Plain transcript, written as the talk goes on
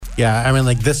Yeah, I mean,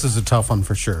 like, this is a tough one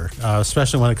for sure,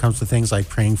 especially when it comes to things like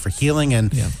praying for healing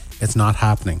and it's not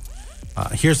happening.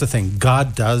 Here's the thing.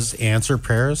 God does answer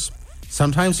prayers.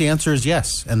 Sometimes the answer is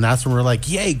yes, and that's when we're like,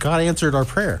 yay, God answered our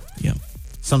prayer. Yeah.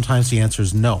 Sometimes the answer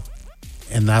is no,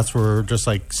 and that's where we're just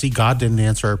like, see, God didn't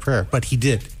answer our prayer, but he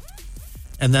did.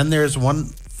 And then there's one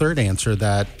third answer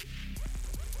that,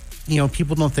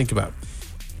 people don't think about.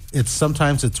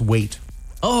 Sometimes it's wait.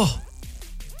 Oh.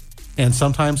 And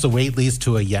sometimes the wait leads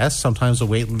to a yes. Sometimes the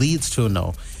wait leads to a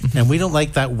no. Mm-hmm. And we don't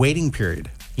like that waiting period.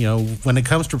 When it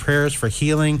comes to prayers for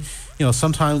healing,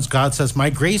 sometimes God says, my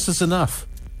grace is enough.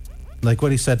 Like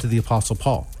what he said to the Apostle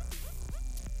Paul.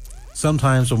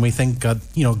 Sometimes when we think God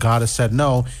has said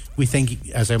no, we think,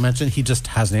 as I mentioned, he just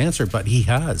hasn't answered, but he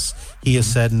has. He has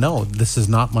said, no, this is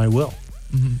not my will.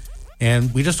 Mm-hmm.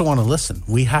 And we just don't want to listen.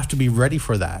 We have to be ready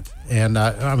for that. And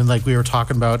like we were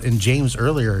talking about in James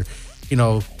earlier,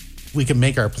 we can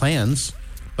make our plans,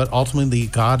 but ultimately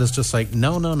God is just like,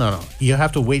 no. You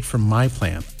have to wait for my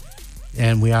plan.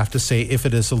 And we have to say, if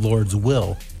it is the Lord's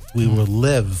will, we will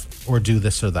live or do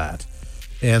this or that.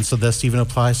 And so this even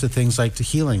applies to things like to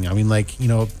healing. I mean,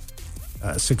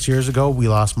 6 years ago, we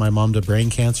lost my mom to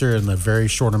brain cancer in a very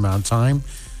short amount of time.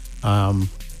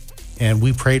 And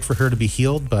we prayed for her to be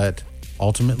healed, but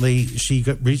ultimately she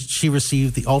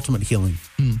received the ultimate healing.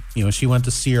 She went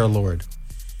to see our Lord.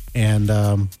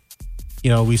 And,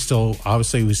 we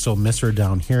still miss her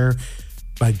down here,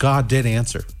 but God did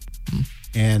answer.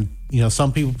 And,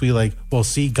 some people be like, well,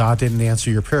 see, God didn't answer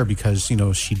your prayer because,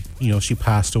 she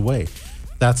passed away.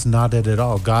 That's not it at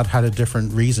all. God had a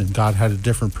different reason. God had a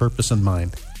different purpose in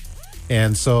mind.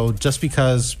 And so just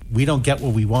because we don't get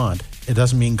what we want, it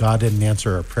doesn't mean God didn't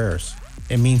answer our prayers.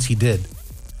 It means he did.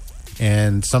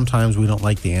 And sometimes we don't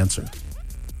like the answer.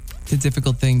 It's a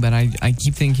difficult thing, but I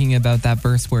keep thinking about that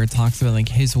verse where it talks about like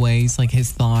his ways, like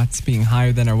his thoughts being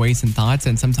higher than our ways and thoughts.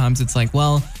 And sometimes it's like,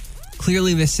 well,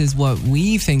 clearly this is what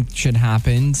we think should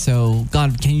happen. So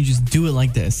God, can you just do it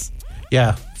like this?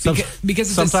 Yeah.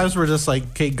 Because sometimes we're just like,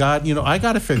 okay, God, I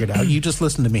got to figure it out. You just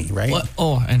listen to me, right?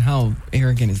 Well, and how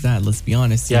arrogant is that? Let's be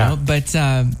honest. You know? But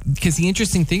because the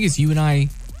interesting thing is you and I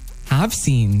have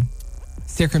seen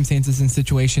circumstances and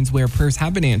situations where prayers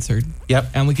have been answered.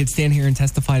 Yep. And we could stand here and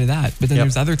testify to that. But then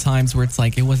there's other times where it's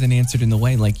like it wasn't answered in the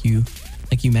way like you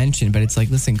mentioned. But it's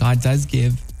like, listen, God does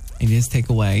give and he does take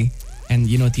away. And,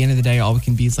 at the end of the day, all we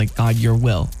can be is like, God, your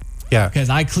will. Yeah. Because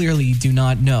I clearly do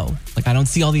not know. Like, I don't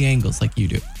see all the angles like you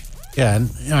do. Yeah.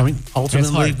 And I mean,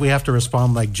 ultimately, we have to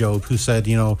respond like Job, who said,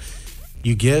 you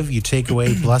give, you take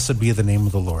away, blessed be the name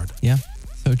of the Lord. Yeah.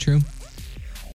 So true.